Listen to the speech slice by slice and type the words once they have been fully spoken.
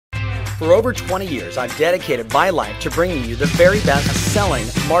For over 20 years, I've dedicated my life to bringing you the very best selling,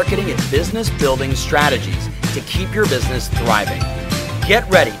 marketing, and business building strategies to keep your business thriving. Get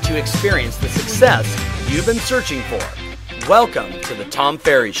ready to experience the success you've been searching for. Welcome to the Tom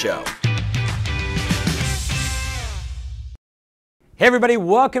Ferry Show. Hey everybody,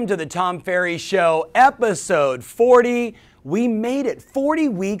 welcome to the Tom Ferry Show, episode 40. We made it 40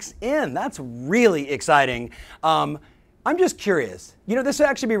 weeks in. That's really exciting. I'm just curious. This would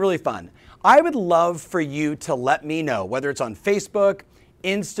actually be really fun. I would love for you to let me know, whether it's on Facebook,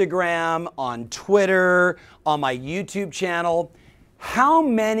 Instagram, on Twitter, on my YouTube channel, how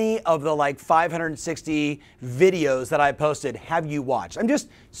many of the 560 videos that I posted have you watched? I'm just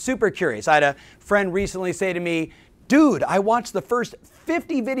super curious. I had a friend recently say to me, dude, I watched the first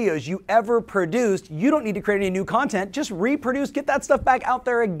 50 videos you ever produced. You don't need to create any new content. Just reproduce, get that stuff back out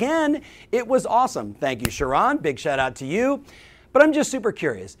there again. It was awesome. Thank you, Sharon. Big shout out to you. But I'm just super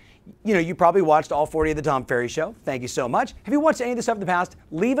curious. You probably watched all 40 of the Tom Ferry Show. Thank you so much. Have you watched any of this stuff in the past?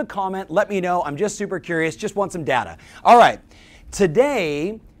 Leave a comment. Let me know. I'm just super curious. Just want some data. All right.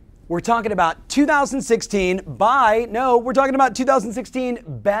 Today, we're talking about 2016 we're talking about 2016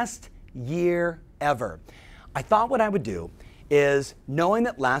 best year ever. I thought what I would do is, knowing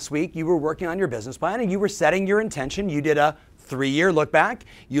that last week you were working on your business plan and you were setting your intention, you did a 3-year look back,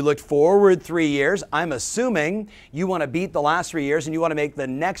 you looked forward 3 years. I'm assuming you want to beat the last 3 years and you want to make the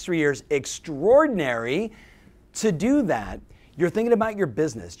next 3 years extraordinary. To do that, you're thinking about your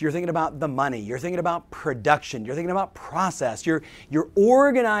business, you're thinking about the money, you're thinking about production, you're thinking about process, you're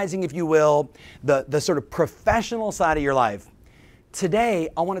organizing, if you will, the sort of professional side of your life. Today,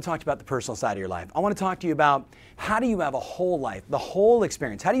 I want to talk to you about the personal side of your life. I want to talk to you about how do you have a whole life, the whole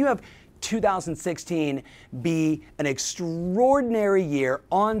experience. How do you have 2016 be an extraordinary year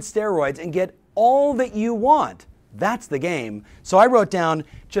on steroids and get all that you want? That's the game. So I wrote down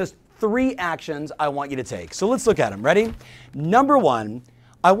just 3 actions I want you to take. So let's look at them. Ready? Number 1,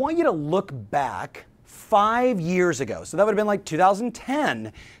 I want you to look back 5 years ago. So that would have been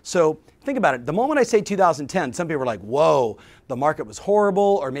 2010. So think about it. The moment I say 2010, some people are like, whoa, the market was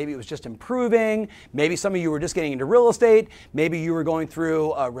horrible, or maybe it was just improving. Maybe some of you were just getting into real estate. Maybe you were going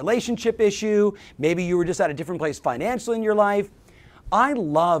through a relationship issue. Maybe you were just at a different place financially in your life. I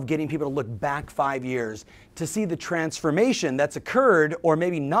love getting people to look back 5 years to see the transformation that's occurred or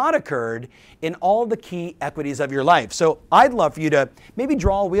maybe not occurred in all the key equities of your life. So I'd love for you to maybe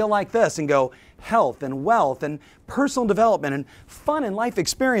draw a wheel like this and go health and wealth and personal development and fun and life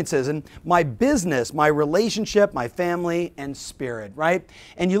experiences and my business, my relationship, my family, and spirit, right?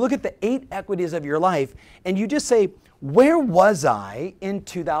 And you look at the 8 equities of your life and you just say, where was I in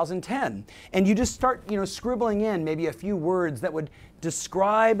 2010? And you just start, scribbling in maybe a few words that would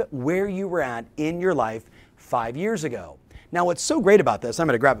describe where you were at in your life 5 years ago. Now, what's so great about this, I'm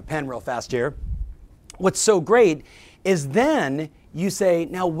going to grab a pen real fast here. What's so great is then you say,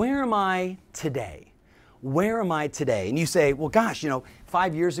 now where am I today? Where am I today? And you say, well, gosh,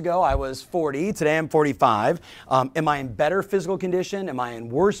 5 years ago I was 40, today I'm 45. Am I in better physical condition? Am I in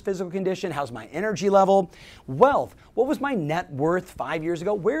worse physical condition? How's my energy level? Wealth, what was my net worth 5 years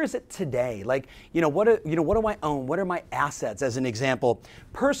ago? Where is it today? What do I own? What are my assets, as an example?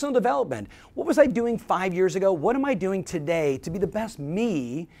 Personal development, what was I doing 5 years ago? What am I doing today to be the best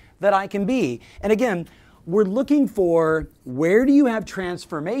me that I can be? And again, we're looking for where do you have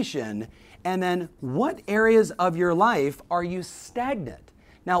transformation, and then what areas of your life are you stagnant?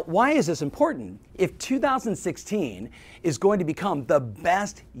 Now, why is this important? If 2016 is going to become the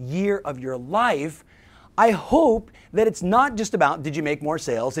best year of your life, I hope that it's not just about did you make more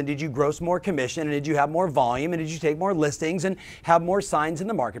sales and did you gross more commission and did you have more volume and did you take more listings and have more signs in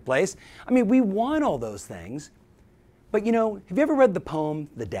the marketplace. I mean, we want all those things. But have you ever read the poem,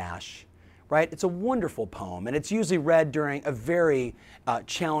 The Dash? Right? It's a wonderful poem, and it's usually read during a very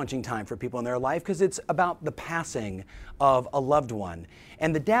challenging time for people in their life because it's about the passing of a loved one.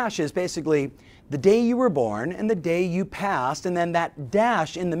 And the dash is basically the day you were born and the day you passed, and then that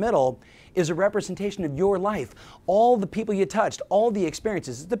dash in the middle is a representation of your life, all the people you touched, all the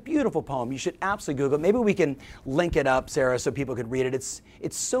experiences. It's a beautiful poem. You should absolutely Google it. Maybe we can link it up, Sarah, so people could read it. It's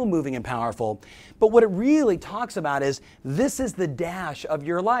so moving and powerful. But what it really talks about is this is the dash of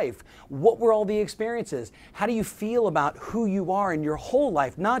your life. What were all the experiences? How do you feel about who you are in your whole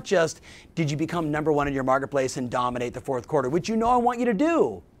life? Not just did you become number 1 in your marketplace and dominate the 4th quarter, which I want you to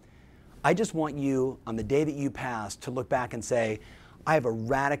do. I just want you, on the day that you pass, to look back and say, I have a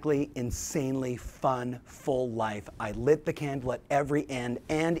radically, insanely fun, full life. I lit the candle at every end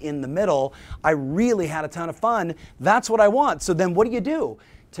and in the middle. I really had a ton of fun. That's what I want. So then what do?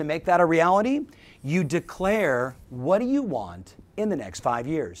 To make that a reality, you declare what do you want in the next 5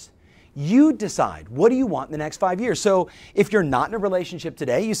 years. You decide, what do you want in the next 5 years? So if you're not in a relationship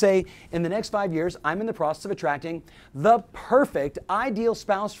today, you say, in the next 5 years, I'm in the process of attracting the perfect ideal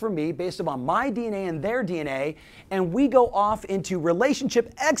spouse for me based upon my DNA and their DNA, and we go off into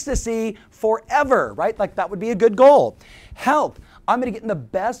relationship ecstasy forever, right? Like that would be a good goal. Health, I'm gonna get in the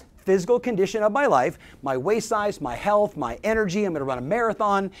best physical condition of my life, my waist size, my health, my energy, I'm gonna run a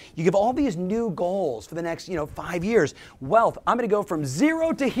marathon. You give all these new goals for the next 5 years. Wealth, I'm gonna go from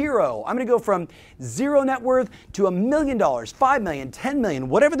zero to hero. I'm gonna go from zero net worth to $1 million, 5 million, 10 million,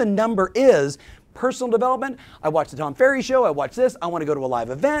 whatever the number is. Personal development, I watch the Tom Ferry Show, I watch this, I wanna go to a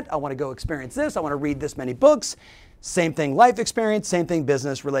live event, I wanna go experience this, I wanna read this many books. Same thing, life experience, same thing,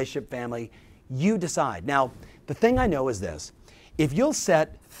 business, relationship, family. You decide. Now, the thing I know is this, if you'll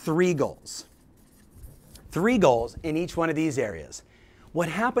set 3 goals in each one of these areas, what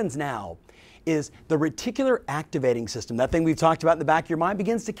happens now is the reticular activating system, that thing we've talked about in the back of your mind,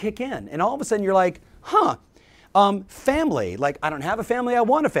 begins to kick in. And all of a sudden you're like, family, like I don't have a family, I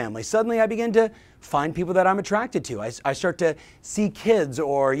want a family. Suddenly I begin to find people that I'm attracted to. I start to see kids,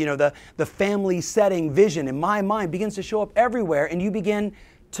 or the family setting vision in my mind begins to show up everywhere, and you begin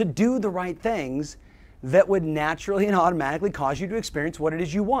to do the right things that would naturally and automatically cause you to experience what it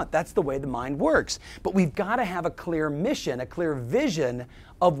is you want. That's the way the mind works. But we've got to have a clear mission, a clear vision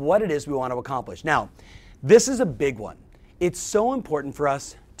of what it is we want to accomplish. Now, this is a big one. It's so important for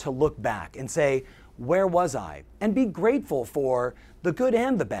us to look back and say, where was I? And be grateful for the good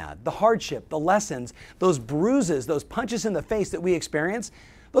and the bad, the hardship, the lessons, those bruises, those punches in the face that we experience.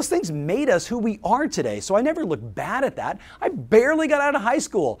 Those things made us who we are today. So I never look bad at that. I barely got out of high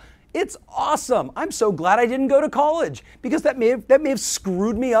school. It's awesome. I'm so glad I didn't go to college, because that may have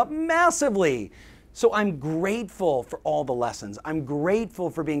screwed me up massively. So I'm grateful for all the lessons. I'm grateful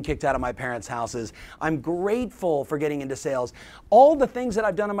for being kicked out of my parents' houses. I'm grateful for getting into sales. All the things that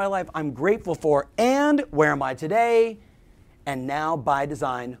I've done in my life, I'm grateful for. And where am I today? And now, by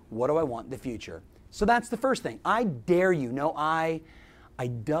design, what do I want in the future? So that's the first thing. I dare you, I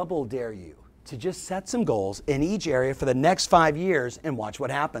double dare you to just set some goals in each area for the next 5 years and watch what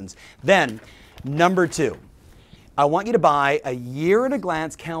happens. Then, number 2, I want you to buy a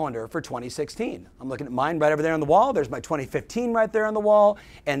year-at-a-glance calendar for 2016. I'm looking at mine right over there on the wall. There's my 2015 right there on the wall.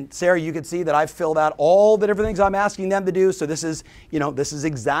 And Sarah, you can see that I've filled out all the different things I'm asking them to do. So this is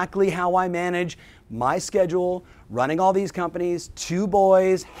exactly how I manage my schedule, running all these companies, 2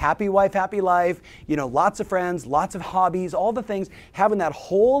 boys, happy wife, happy life, lots of friends, lots of hobbies, all the things, having that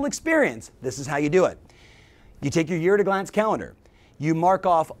whole experience. This is how you do it. You take your year-at-a-glance calendar. You mark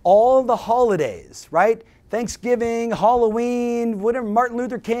off all the holidays, right? Thanksgiving, Halloween, whatever, Martin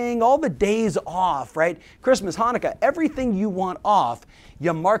Luther King, all the days off, right? Christmas, Hanukkah, everything you want off,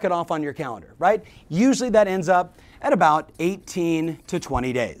 you mark it off on your calendar, right? Usually that ends up at about 18 to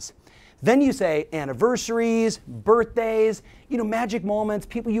 20 days. Then you say anniversaries, birthdays, magic moments,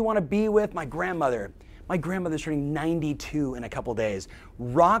 people you want to be with. My grandmother's turning 92 in a couple days.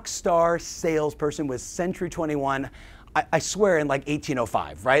 Rock star salesperson with Century 21. I swear in like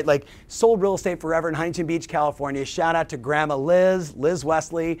 1805, right? Like sold real estate forever in Huntington Beach, California. Shout out to Grandma Liz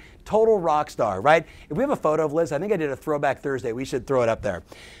Wesley, total rock star, right? If we have a photo of Liz, I think I did a Throwback Thursday. We should throw it up there.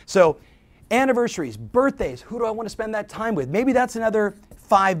 So anniversaries, birthdays, who do I want to spend that time with? Maybe that's another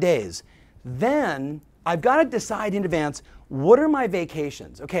 5 days. Then I've got to decide in advance, what are my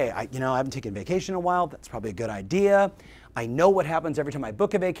vacations? Okay, I haven't taken vacation in a while. That's probably a good idea. I know what happens every time I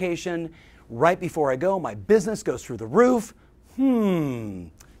book a vacation. Right before I go, my business goes through the roof.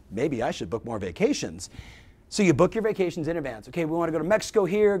 Maybe I should book more vacations. So you book your vacations in advance. Okay, we want to go to Mexico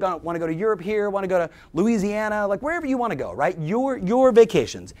here, want to go to Europe here, want to go to Louisiana, like wherever you want to go, right? Your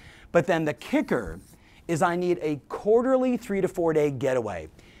vacations. But then the kicker is I need a quarterly 3 to 4 day getaway.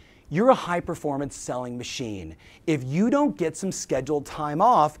 You're a high-performance selling machine. If you don't get some scheduled time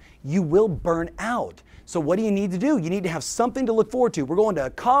off, you will burn out. So what do you need to do? You need to have something to look forward to. We're going to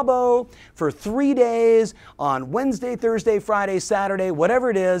Cabo for 3 days on Wednesday, Thursday, Friday, Saturday, whatever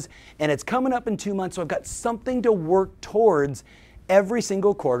it is, and it's coming up in 2 months, so I've got something to work towards every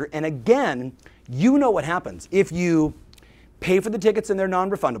single quarter. And again, you know what happens. If you pay for the tickets and they're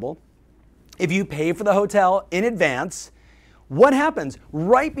non-refundable, if you pay for the hotel in advance, what happens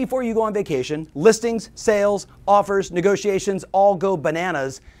right before you go on vacation? Listings, sales, offers, negotiations all go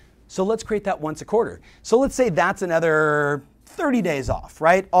bananas. So let's create that once a quarter. So let's say that's another 30 days off,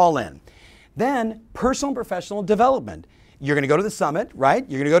 right? All in. Then personal and professional development. You're going to go to the summit, right?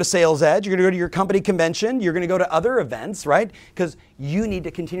 You're going to go to Sales Edge. You're going to go to your company convention. You're going to go to other events, right? Because you need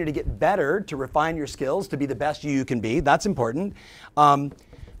to continue to get better, to refine your skills, to be the best you can be. That's important.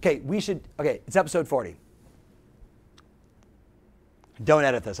 Okay, it's episode 40. Don't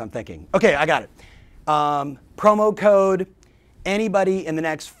edit this, I'm thinking. Okay, I got it. Promo code, anybody in the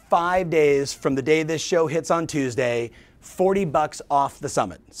next 5 days from the day this show hits on Tuesday, $40 off the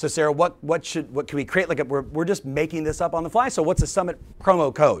summit. So Sarah, what can we create? Like we're just making this up on the fly. So what's the summit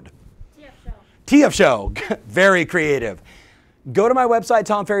promo code? TF Show. TF Show. Very creative. Go to my website,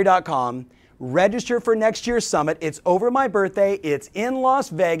 tomferry.com. Register for next year's summit. It's over my birthday. It's in Las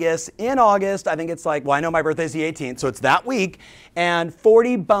Vegas in August. I think it's like, well, I know my birthday's the 18th, so it's that week. And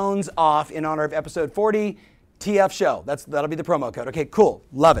 40 bones off in honor of episode 40, TF Show. That'll be the promo code. Okay, cool.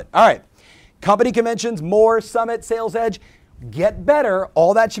 Love it. All right. Company conventions, more, summit, Sales Edge. Get better.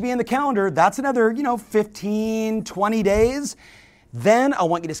 All that should be in the calendar. That's another, 15, 20 days. Then I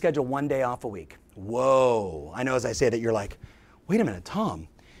want you to schedule 1 day off a week. Whoa. I know as I say that, you're like, wait a minute, Tom.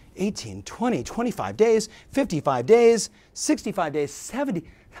 18, 20, 25 days, 55 days, 65 days, 70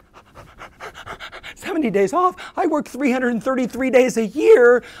 days off. I work 333 days a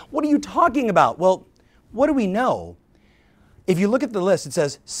year. What are you talking about? Well, what do we know? If you look at the list, it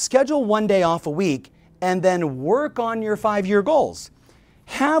says schedule 1 day off a week and then work on your 5-year goals.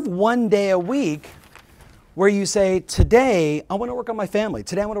 Have 1 day a week where you say, today I want to work on my family.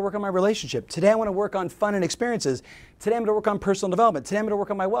 Today I want to work on my relationship. Today I want to work on fun and experiences. Today I'm going to work on personal development. Today I'm going to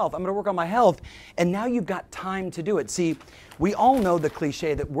work on my wealth. I'm going to work on my health. And now you've got time to do it. See, we all know the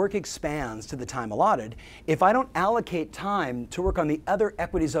cliche that work expands to the time allotted. If I don't allocate time to work on the other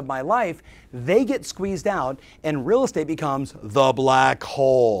equities of my life, they get squeezed out and real estate becomes the black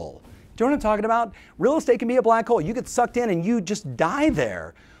hole. Do you know what I'm talking about? Real estate can be a black hole. You get sucked in and you just die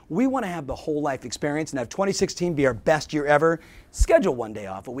there. We want to have the whole life experience and have 2016 be our best year ever. Schedule 1 day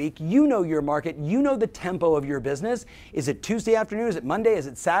off a week. You know your market. You know the tempo of your business. Is it Tuesday afternoon? Is it Monday? Is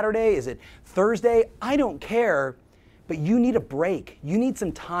it Saturday? Is it Thursday? I don't care, but you need a break. You need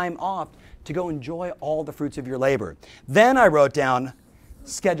some time off to go enjoy all the fruits of your labor. Then I wrote down,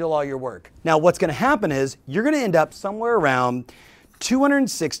 schedule all your work. Now what's going to happen is you're going to end up somewhere around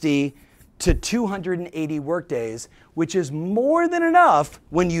 260 to 280 work days, which is more than enough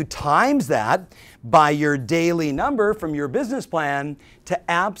when you times that by your daily number from your business plan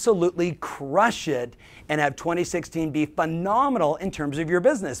to absolutely crush it and have 2016 be phenomenal in terms of your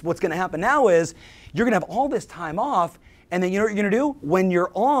business. What's going to happen now is you're going to have all this time off, and then you know what you're going to do? When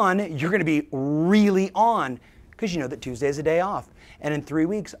you're on, you're going to be really on, because you know that Tuesday is a day off. And in 3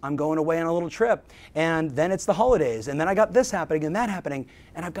 weeks, I'm going away on a little trip. And then it's the holidays. And then I got this happening and that happening.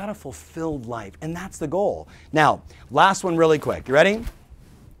 And I've got a fulfilled life. And that's the goal. Now, last one really quick. You ready?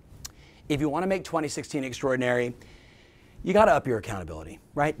 If you want to make 2016 extraordinary, you got to up your accountability,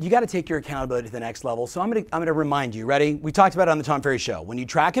 right? You got to take your accountability to the next level. So I'm going to remind you, ready? We talked about it on the Tom Ferry Show. When you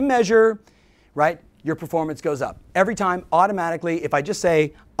track and measure, right, your performance goes up. Every time, automatically, if I just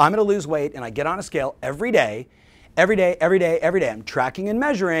say, I'm going to lose weight and I get on a scale every day, I'm tracking and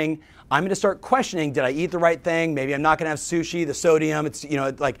measuring, I'm going to start questioning, did I eat the right thing? Maybe I'm not going to have sushi, the sodium, it's,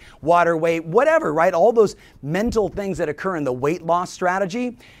 like water weight, whatever, right? All those mental things that occur in the weight loss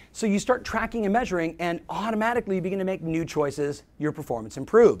strategy. So you start tracking and measuring and automatically you begin to make new choices, your performance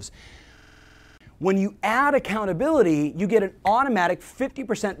improves. When you add accountability, you get an automatic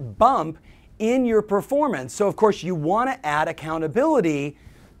 50% bump in your performance. So of course you want to add accountability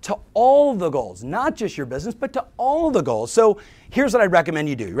to all the goals, not just your business, but to all the goals. So here's what I'd recommend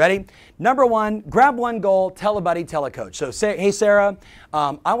you do. You ready? Number one, grab one goal, tell a buddy, tell a coach. So say, hey Sarah,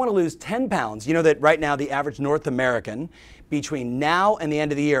 I want to lose 10 pounds. You know that right now the average North American between now and the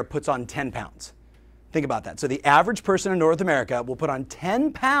end of the year puts on 10 pounds. Think about that. So the average person in North America will put on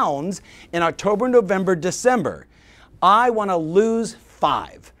 10 pounds in October, November, December. I want to lose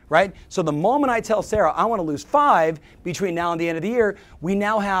 5. Right? So the moment I tell Sarah I want to lose 5 between now and the end of the year, we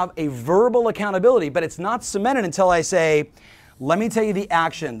now have a verbal accountability, but it's not cemented until I say, let me tell you the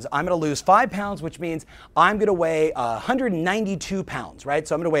actions. I'm going to lose 5 pounds, which means I'm going to weigh 192 pounds, right?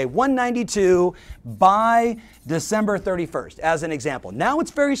 So I'm going to weigh 192 by December 31st, as an example. Now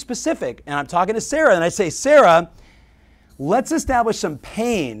it's very specific, and I'm talking to Sarah, and I say, Sarah, let's establish some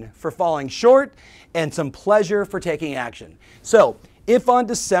pain for falling short and some pleasure for taking action. So if on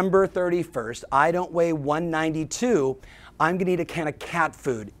December 31st, I don't weigh 192, I'm going to eat a can of cat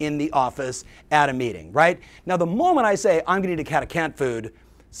food in the office at a meeting, right? Now, the moment I say I'm going to eat a can of cat food,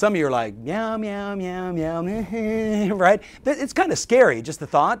 some of you are like, meow, meow, meow, meow, right? It's kind of scary, just the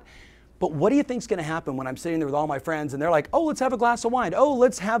thought. But what do you think is going to happen when I'm sitting there with all my friends and they're like, oh, let's have a glass of wine. Oh,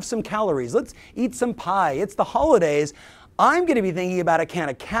 let's have some calories. Let's eat some pie. It's the holidays. I'm going to be thinking about a can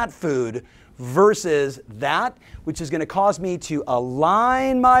of cat food versus that, which is going to cause me to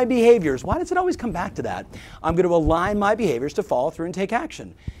align my behaviors. Why does it always come back to that? I'm going to align my behaviors to follow through and take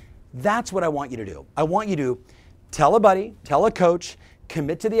action. That's what I want you to do. I want you to tell a buddy, tell a coach,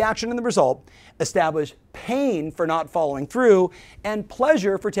 commit to the action and the result, establish pain for not following through, and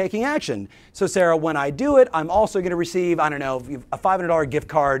pleasure for taking action. So Sarah, when I do it, I'm also going to receive, I don't know, a $500 gift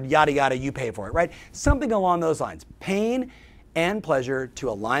card, yada, yada, you pay for it, right? Something along those lines. Pain and pleasure to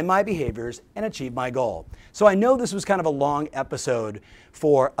align my behaviors and achieve my goal. So I know this was kind of a long episode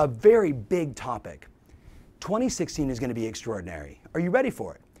for a very big topic. 2016 is going to be extraordinary. Are you ready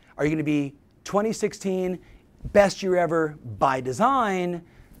for it? Are you going to be 2016 best year ever by design,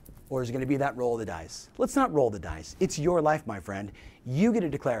 or is it going to be that roll of the dice? Let's not roll the dice. It's your life, my friend. You get to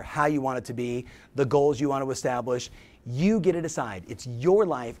declare how you want it to be, the goals you want to establish. You get to decide. It's your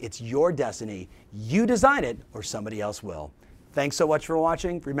life. It's your destiny. You design it, or somebody else will. Thanks so much for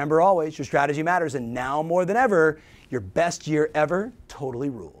watching. Remember always, your strategy matters, and now more than ever, your best year ever totally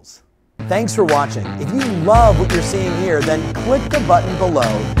rules. Thanks for watching. If you love what you're seeing here, then click the button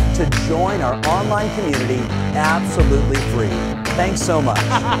below to join our online community absolutely free. Thanks so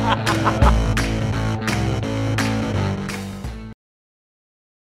much.